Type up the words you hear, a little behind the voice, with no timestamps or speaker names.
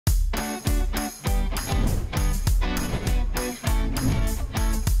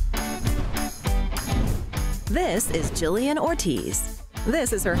This is Jillian Ortiz.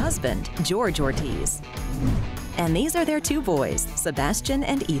 This is her husband, George Ortiz. And these are their two boys, Sebastian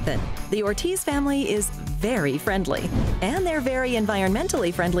and Ethan. The Ortiz family is very friendly, and they're very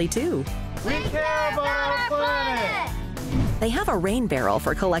environmentally friendly too. We care about our planet! They have a rain barrel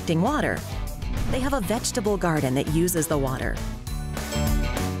for collecting water. They have a vegetable garden that uses the water.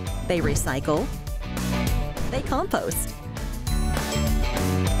 They recycle. They compost.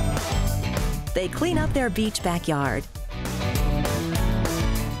 They clean up their beach backyard.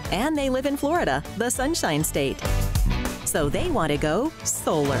 And they live in Florida, the Sunshine State. So they want to go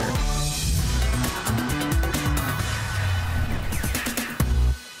solar.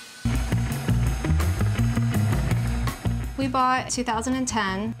 We bought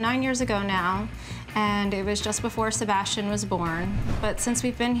 2010, 9 years ago now, and it was just before Sebastian was born. But since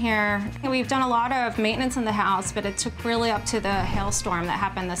we've been here, we've done a lot of maintenance in the house, but it took really up to the hailstorm that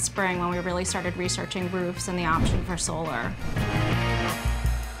happened this spring when we really started researching roofs and the option for solar.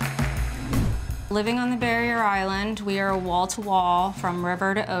 Living on the barrier island, we are wall-to-wall from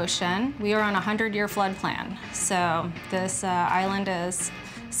river to ocean. We are on a 100-year flood plan, so this island is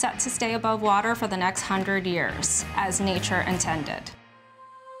set to stay above water for the next 100 years, as nature intended.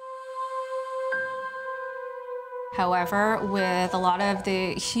 However, with a lot of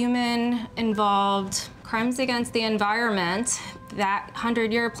the human-involved crimes against the environment, that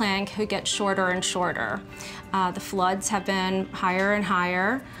 100-year plan could get shorter and shorter. The floods have been higher and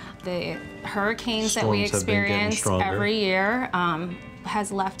higher. The hurricanes that we experience every year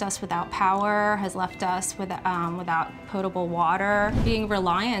has left us without power, has left us without potable water. Being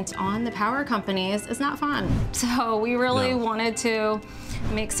reliant on the power companies is not fun. So we really wanted to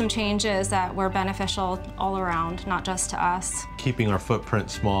make some changes that were beneficial all around, not just to us. Keeping our footprint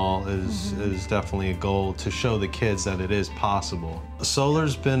small is definitely a goal to show the kids that it is possible.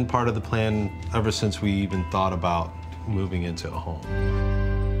 Solar's been part of the plan ever since we even thought about moving into a home.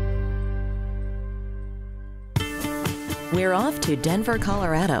 We're off to Denver,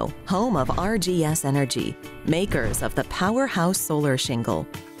 Colorado, home of RGS Energy, makers of the POWERHOUSE Solar Shingle.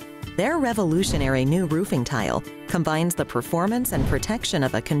 Their revolutionary new roofing tile combines the performance and protection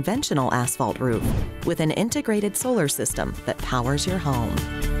of a conventional asphalt roof with an integrated solar system that powers your home.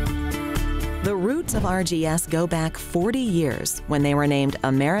 The roots of RGS go back 40 years when they were named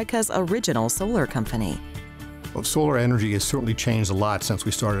America's original solar company. Well, solar energy has certainly changed a lot since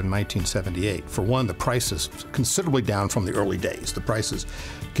we started in 1978. For one, the price is considerably down from the early days. The prices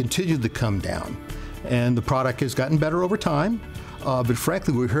continued to come down, and the product has gotten better over time. But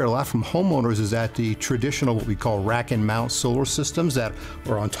frankly, what we hear a lot from homeowners is that the traditional, what we call rack and mount solar systems that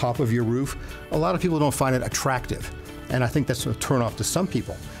are on top of your roof, a lot of people don't find it attractive. And I think that's a turnoff to some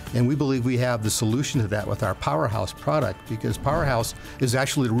people. And we believe we have the solution to that with our POWERHOUSE product, because POWERHOUSE is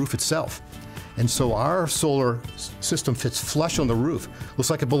actually the roof itself. And so our solar system fits flush on the roof. Looks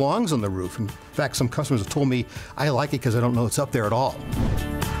like it belongs on the roof. In fact, some customers have told me, I like it because I don't know it's up there at all.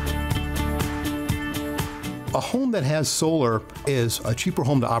 A home that has solar is a cheaper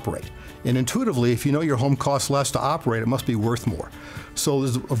home to operate. And intuitively, if you know your home costs less to operate, it must be worth more. So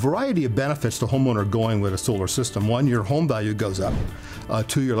there's a variety of benefits to homeowner going with a solar system. One, your home value goes up.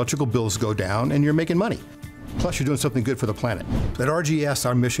 Two, your electrical bills go down, and you're making money. Plus, you're doing something good for the planet. At RGS,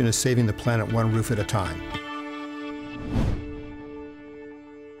 our mission is saving the planet one roof at a time.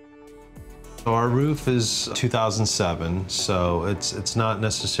 So our roof is 2007, so it's not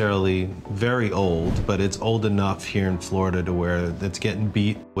necessarily very old, but it's old enough here in Florida to where it's getting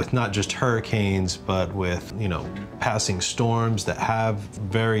beat with not just hurricanes, but with, passing storms that have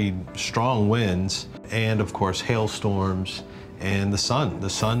very strong winds, and of course hailstorms. And the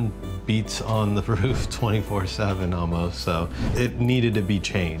sun beats on the roof 24/7 almost, so it needed to be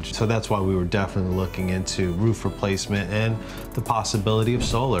changed. So that's why we were definitely looking into roof replacement and the possibility of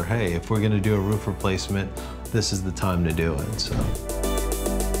solar. Hey, if we're gonna do a roof replacement, this is the time to do it, so.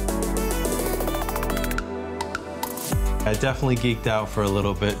 I definitely geeked out for a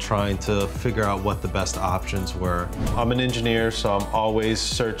little bit trying to figure out what the best options were. I'm an engineer, so I'm always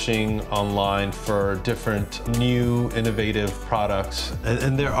searching online for different new innovative products.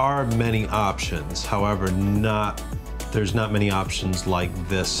 And there are many options. However, there's not many options like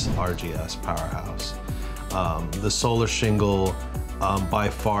this RGS POWERHOUSE. The solar shingle by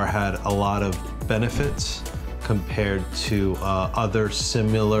far had a lot of benefits compared to other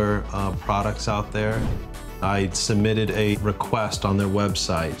similar products out there. I submitted a request on their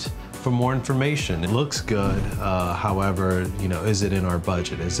website for more information. It looks good, however, is it in our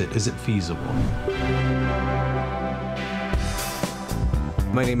budget? Is it feasible?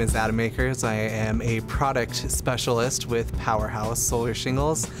 My name is Adam Akers. I am a product specialist with POWERHOUSE Solar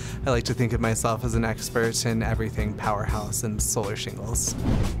Shingles. I like to think of myself as an expert in everything POWERHOUSE and solar shingles.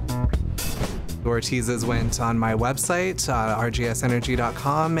 The Ortizes went on my website,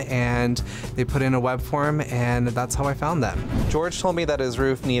 rgsenergy.com, and they put in a web form, and that's how I found them. George told me that his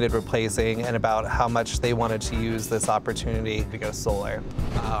roof needed replacing and about how much they wanted to use this opportunity to go solar.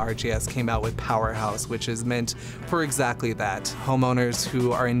 RGS came out with POWERHOUSE, which is meant for exactly that. Homeowners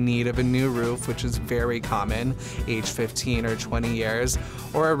who are in need of a new roof, which is very common, age 15 or 20 years,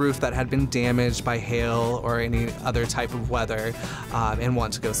 or a roof that had been damaged by hail or any other type of weather, and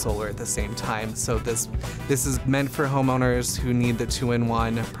want to go solar at the same time. So this is meant for homeowners who need the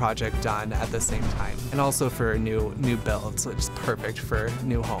two-in-one project done at the same time, and also for new builds, which is perfect for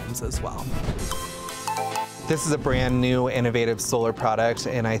new homes as well. This is a brand new innovative solar product,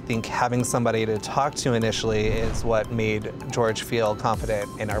 and I think having somebody to talk to initially is what made George feel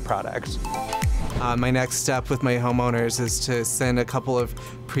confident in our product. My next step with my homeowners is to send a couple of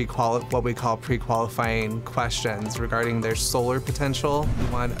what we call pre-qualifying questions regarding their solar potential. We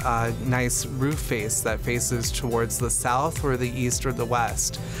want a nice roof face that faces towards the south or the east or the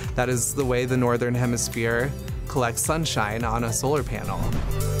west. That is the way the northern hemisphere collects sunshine on a solar panel.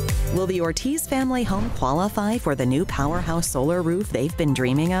 Will the Ortiz family home qualify for the new POWERHOUSE solar roof they've been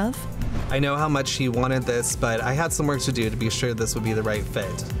dreaming of? I know how much he wanted this, but I had some work to do to be sure this would be the right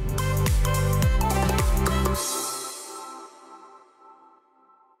fit.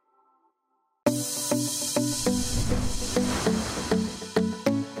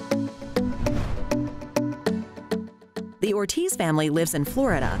 The Ortiz family lives in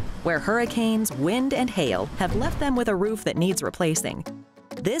Florida, where hurricanes, wind, and hail have left them with a roof that needs replacing.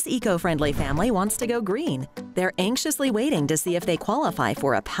 This eco-friendly family wants to go green. They're anxiously waiting to see if they qualify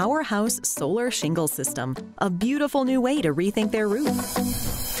for a POWERHOUSE solar shingle system, a beautiful new way to rethink their roof.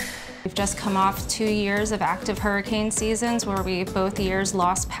 We've just come off 2 years of active hurricane seasons where we both years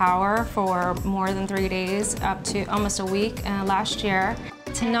lost power for more than 3 days, up to almost a week last year.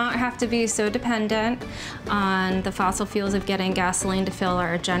 To not have to be so dependent on the fossil fuels of getting gasoline to fill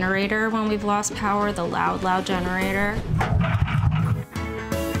our generator when we've lost power, the loud generator.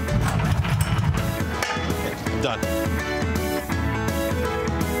 Done.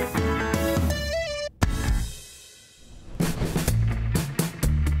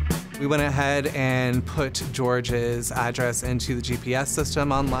 We went ahead and put George's address into the GPS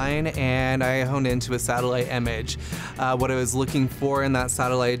system online, and I honed into a satellite image. What I was looking for in that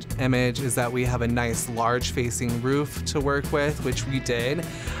satellite image is that we have a nice large facing roof to work with, which we did.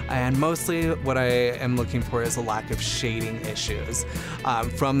 And mostly what I am looking for is a lack of shading issues.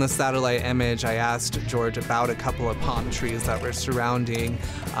 From the satellite image, I asked George about a couple of palm trees that were surrounding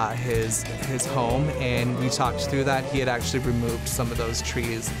his home, and we talked through that. He had actually removed some of those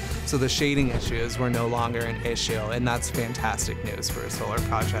trees, so the shading issues were no longer an issue, and that's fantastic news for a solar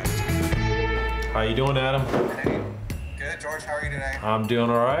project. How you doing, Adam? Hey. Good, George, how are you today? I'm doing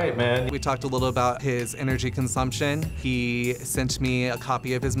all right, man. We talked a little about his energy consumption. He sent me a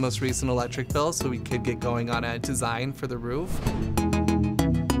copy of his most recent electric bill so we could get going on a design for the roof.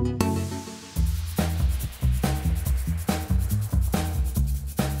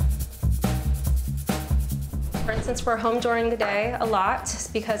 For instance, we're home during the day a lot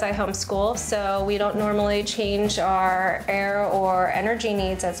because I homeschool, so we don't normally change our air or energy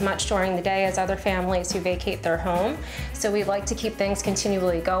needs as much during the day as other families who vacate their home. So we like to keep things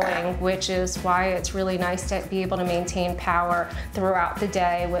continually going, which is why it's really nice to be able to maintain power throughout the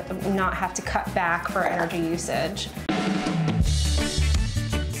day, not have to cut back for energy usage.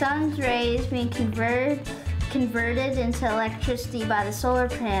 Sun's rays being converted into electricity by the solar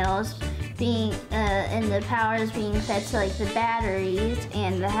panels, and the power is being fed to like the batteries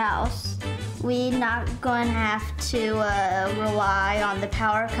and the house. We're not going to have to rely on the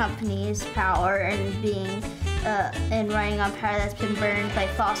power company's power and running on power that's been burned by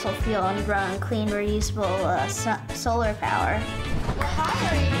fossil fuel and growing clean, reusable solar power.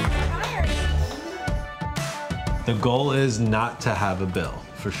 The goal is not to have a bill,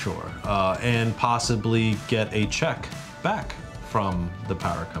 for sure, and possibly get a check back from the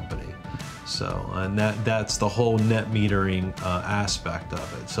power company. So, and that's the whole net metering aspect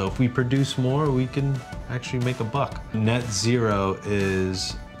of it. So if we produce more, we can actually make a buck. Net zero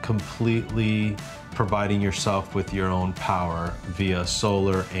is completely providing yourself with your own power via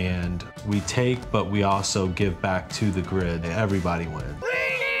solar, and we take, but we also give back to the grid. Everybody wins.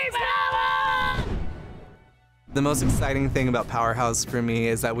 The most exciting thing about Powerhouse for me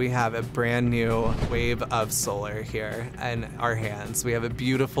is that we have a brand new wave of solar here in our hands. We have a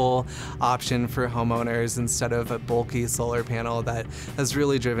beautiful option for homeowners instead of a bulky solar panel that has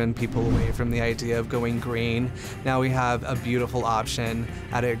really driven people away from the idea of going green. Now we have a beautiful option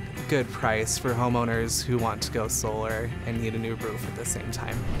at a good price for homeowners who want to go solar and need a new roof at the same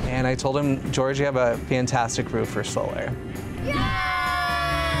time. And I told him, George, you have a fantastic roof for solar.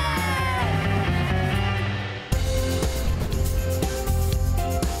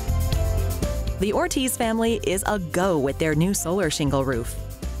 The Ortiz family is a go with their new solar shingle roof.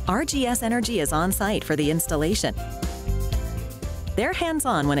 RGS Energy is on site for the installation. They're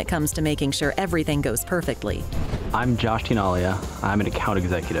hands-on when it comes to making sure everything goes perfectly. I'm Josh Tinalia. I'm an account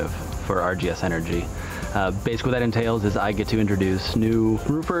executive for RGS Energy. Basically what that entails is I get to introduce new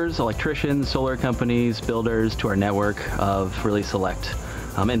roofers, electricians, solar companies, builders to our network of really select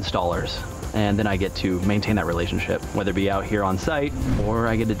installers. And then I get to maintain that relationship, whether it be out here on site, or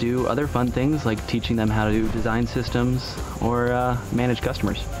I get to do other fun things like teaching them how to do design systems or manage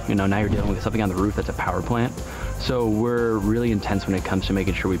customers. You know, now you're dealing with something on the roof that's a power plant. So we're really intense when it comes to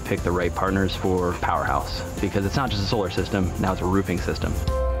making sure we pick the right partners for Powerhouse, because it's not just a solar system, now it's a roofing system.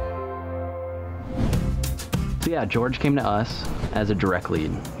 So yeah, George came to us as a direct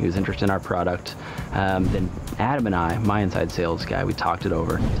lead. He was interested in our product. Then Adam and I, my inside sales guy, we talked it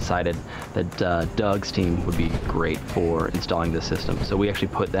over, decided that Doug's team would be great for installing this system. So we actually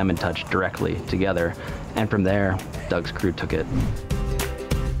put them in touch directly together. And from there, Doug's crew took it.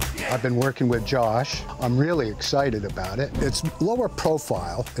 I've been working with Josh. I'm really excited about it. It's lower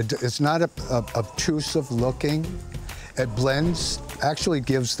profile. It's not obtrusive looking. It blends, actually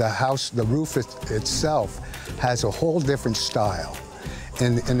gives the house, the roof itself has a whole different style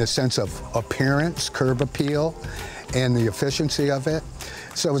in the sense of appearance, curb appeal, and the efficiency of it.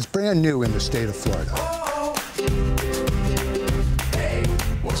 So it's brand new in the state of Florida.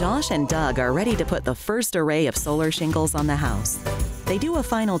 Josh and Doug are ready to put the first array of solar shingles on the house. They do a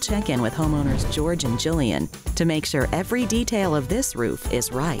final check-in with homeowners George and Jillian to make sure every detail of this roof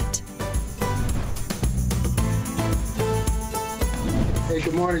is right. Hey,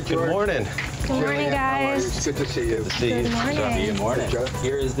 good morning, George. Good morning. Good morning, guys. It's good to see you. Good to see you. Good morning. Good morning.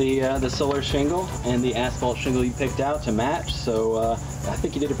 Here is the solar shingle and the asphalt shingle you picked out to match. So I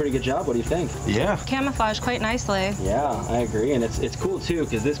think you did a pretty good job. What do you think? Yeah. Camouflage quite nicely. Yeah, I agree. And it's cool too,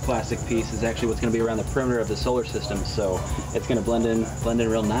 because this plastic piece is actually what's going to be around the perimeter of the solar system. So it's going to blend in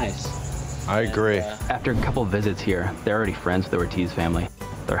real nice. I agree. After a couple of visits here, they're already friends with the Ortiz family.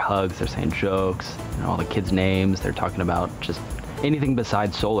 Their hugs, they're saying jokes, all the kids' names. They're talking about just anything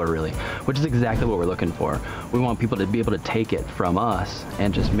besides solar, really, which is exactly what we're looking for. We want people to be able to take it from us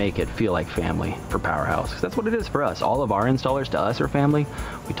and just make it feel like family for Powerhouse, because that's what it is for us. All of our installers to us are family.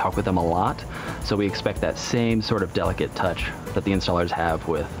 We talk with them a lot, so we expect that same sort of delicate touch that the installers have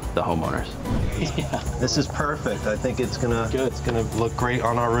with the homeowners. Yeah. This is perfect. I think it's gonna look great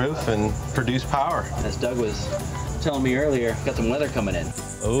on our roof and produce power. As Doug was telling me earlier, got some weather coming in.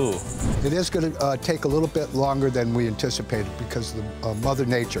 Ooh. It is going to take a little bit longer than we anticipated because of Mother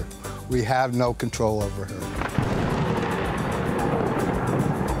Nature. We have no control over her.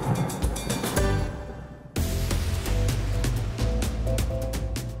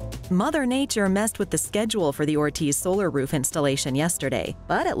 Mother Nature messed with the schedule for the Ortiz solar roof installation yesterday,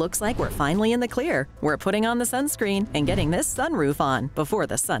 but it looks like we're finally in the clear. We're putting on the sunscreen and getting this sunroof on before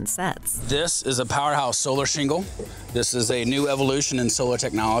the sun sets. This is a Powerhouse Solar Shingle. This is a new evolution in solar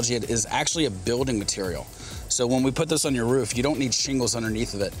technology. It is actually a building material. So when we put this on your roof, you don't need shingles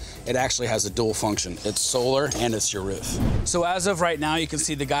underneath of it. It actually has a dual function. It's solar and it's your roof. So as of right now, you can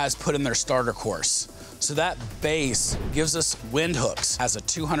see the guys put in their starter course. So that base gives us wind hooks, has a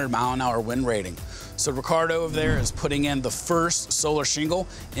 200-mile-an-hour wind rating. So Ricardo over there is putting in the first solar shingle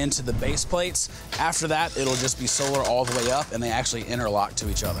into the base plates. After that, it'll just be solar all the way up, and they actually interlock to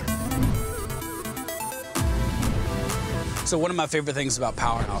each other. So one of my favorite things about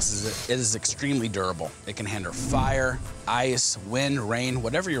Powerhouse is that it is extremely durable. It can handle fire, ice, wind, rain,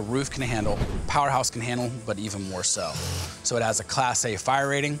 whatever your roof can handle, Powerhouse can handle, but even more so. So it has a Class A fire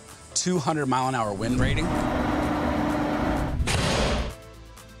rating, 200-mile-an-hour wind rating.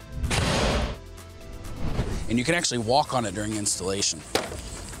 And you can actually walk on it during installation.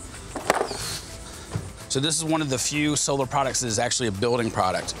 So this is one of the few solar products that is actually a building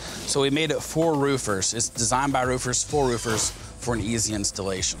product. So we made it for roofers. It's designed by roofers for an easy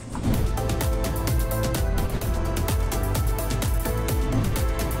installation.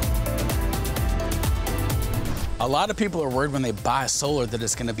 A lot of people are worried when they buy solar that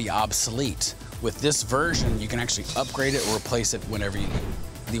it's going to be obsolete. With this version, you can actually upgrade it or replace it whenever you need.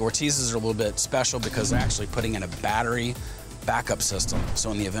 The Ortizes are a little bit special because they're actually putting in a battery backup system.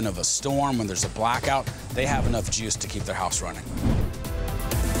 So in the event of a storm, when there's a blackout, they have enough juice to keep their house running.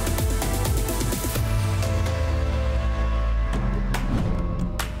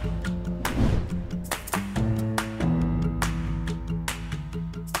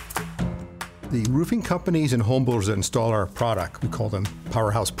 The roofing companies and home builders that install our product, we call them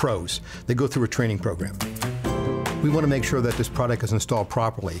Powerhouse Pros, they go through a training program. We want to make sure that this product is installed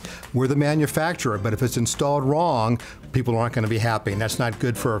properly. We're the manufacturer, but if it's installed wrong, people aren't going to be happy, and that's not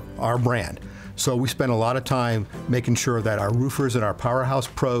good for our brand. So we spend a lot of time making sure that our roofers and our Powerhouse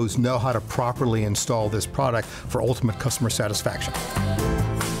Pros know how to properly install this product for ultimate customer satisfaction.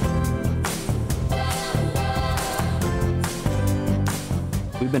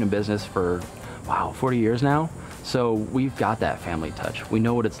 We've been in business for, 40 years now. So we've got that family touch. We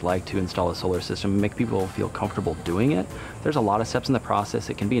know what it's like to install a solar system and make people feel comfortable doing it. There's a lot of steps in the process.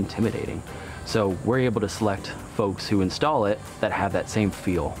 It can be intimidating. So we're able to select folks who install it that have that same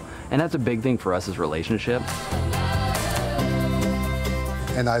feel. And that's a big thing for us as relationship.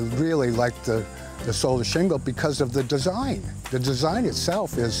 And I really like the solar shingle because of the design. The design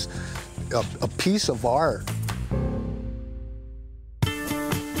itself is a piece of art.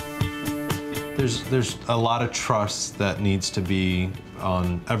 There's a lot of trust that needs to be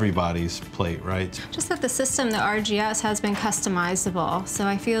on everybody's plate, right? Just that the system, the RGS, has been customizable. So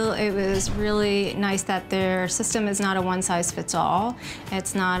I feel it was really nice that their system is not a one-size-fits-all.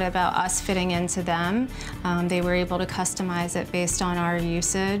 It's not about us fitting into them. They were able to customize it based on our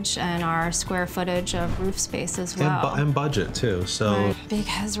usage and our square footage of roof space as well. And budget too, so. Right.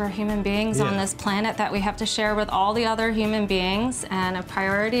 Because we're human beings on this planet that we have to share with all the other human beings, and a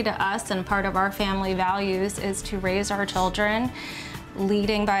priority to us and part of our family values is to raise our children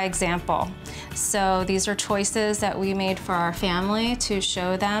leading by example. So these are choices that we made for our family to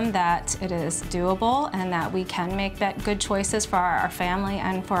show them that it is doable and that we can make good choices for our family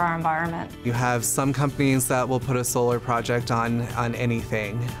and for our environment. You have some companies that will put a solar project on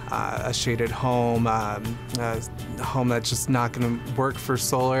anything, a shaded home, a home that's just not going to work for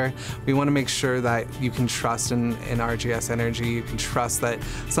solar. We want to make sure that you can trust in RGS Energy. You can trust that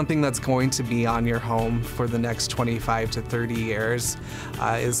something that's going to be on your home for the next 25 to 30 years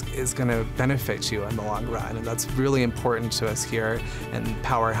is going to benefit you in the long run. And that's really important to us here in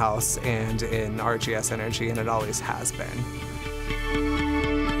Powerhouse and in RGS Energy, and it always has been.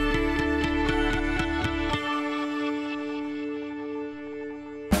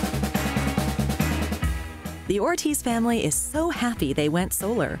 The Ortiz family is so happy they went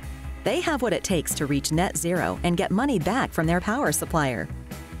solar. They have what it takes to reach net zero and get money back from their power supplier.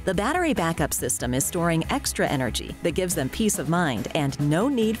 The battery backup system is storing extra energy that gives them peace of mind and no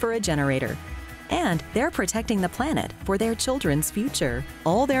need for a generator. And they're protecting the planet for their children's future.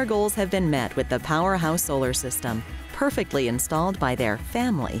 All their goals have been met with the Powerhouse Solar System, perfectly installed by their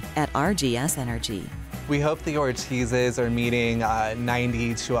family at RGS Energy. We hope the Ortizes are meeting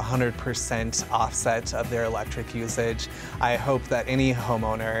 90 to 100% offset of their electric usage. I hope that any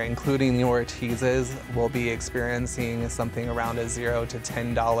homeowner, including the Ortizes, will be experiencing something around a $0 to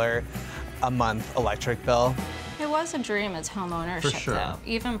 $10 a month electric bill. It was a dream as home ownership, though.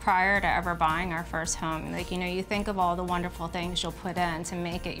 Even prior to ever buying our first home, you think of all the wonderful things you'll put in to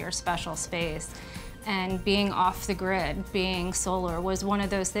make it your special space. And being off the grid, being solar, was one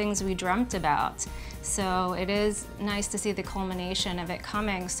of those things we dreamt about. So it is nice to see the culmination of it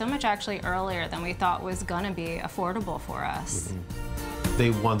coming so much actually earlier than we thought was going to be affordable for us. Mm-hmm.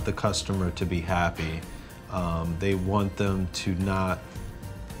 They want the customer to be happy. They want them to not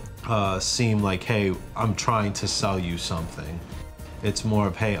seem like, hey, I'm trying to sell you something. It's more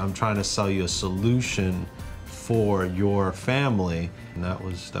of, hey, I'm trying to sell you a solution for your family. And that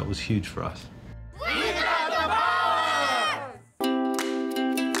was huge for us.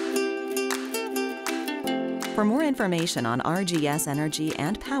 For more information on RGS Energy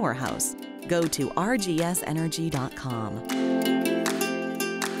and Powerhouse, go to rgsenergy.com.